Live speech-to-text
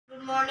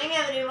morning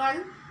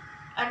everyone.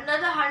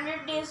 Another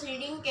 100 days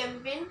reading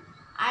campaign.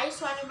 I,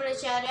 Svanik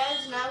Bhattacharya,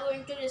 is now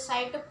going to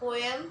recite a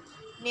poem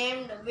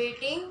named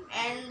Waiting,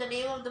 and the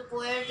name of the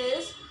poet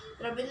is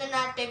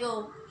Rabindranath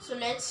Tagore. So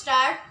let's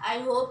start. I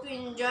hope you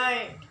enjoy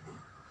it.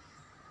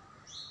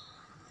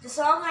 The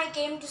song I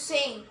came to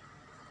sing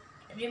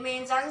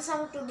remains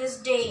unsung to this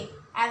day.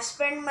 I've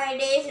spent my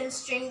days in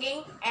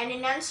stringing and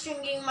in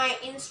unstringing my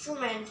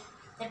instrument.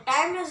 The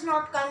time has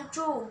not come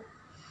true.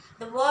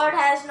 The word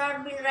has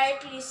not been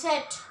rightly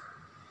set.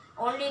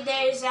 Only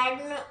there is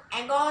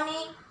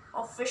agony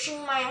of fishing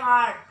my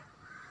heart.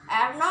 I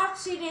have not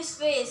seen his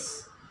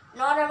face,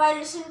 nor have I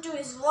listened to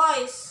his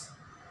voice.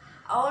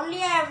 Only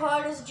I have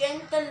heard his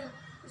gentle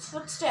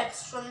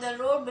footsteps from the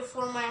road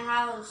before my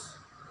house.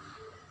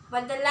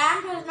 But the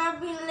lamp has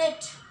not been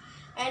lit,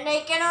 and I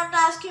cannot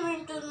ask him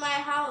into my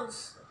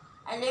house.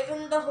 I live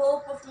in the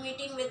hope of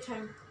meeting with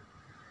him,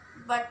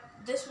 but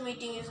this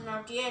meeting is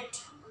not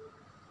yet.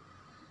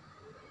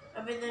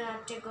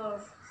 Rabindranath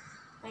Tagore.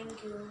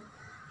 Thank you.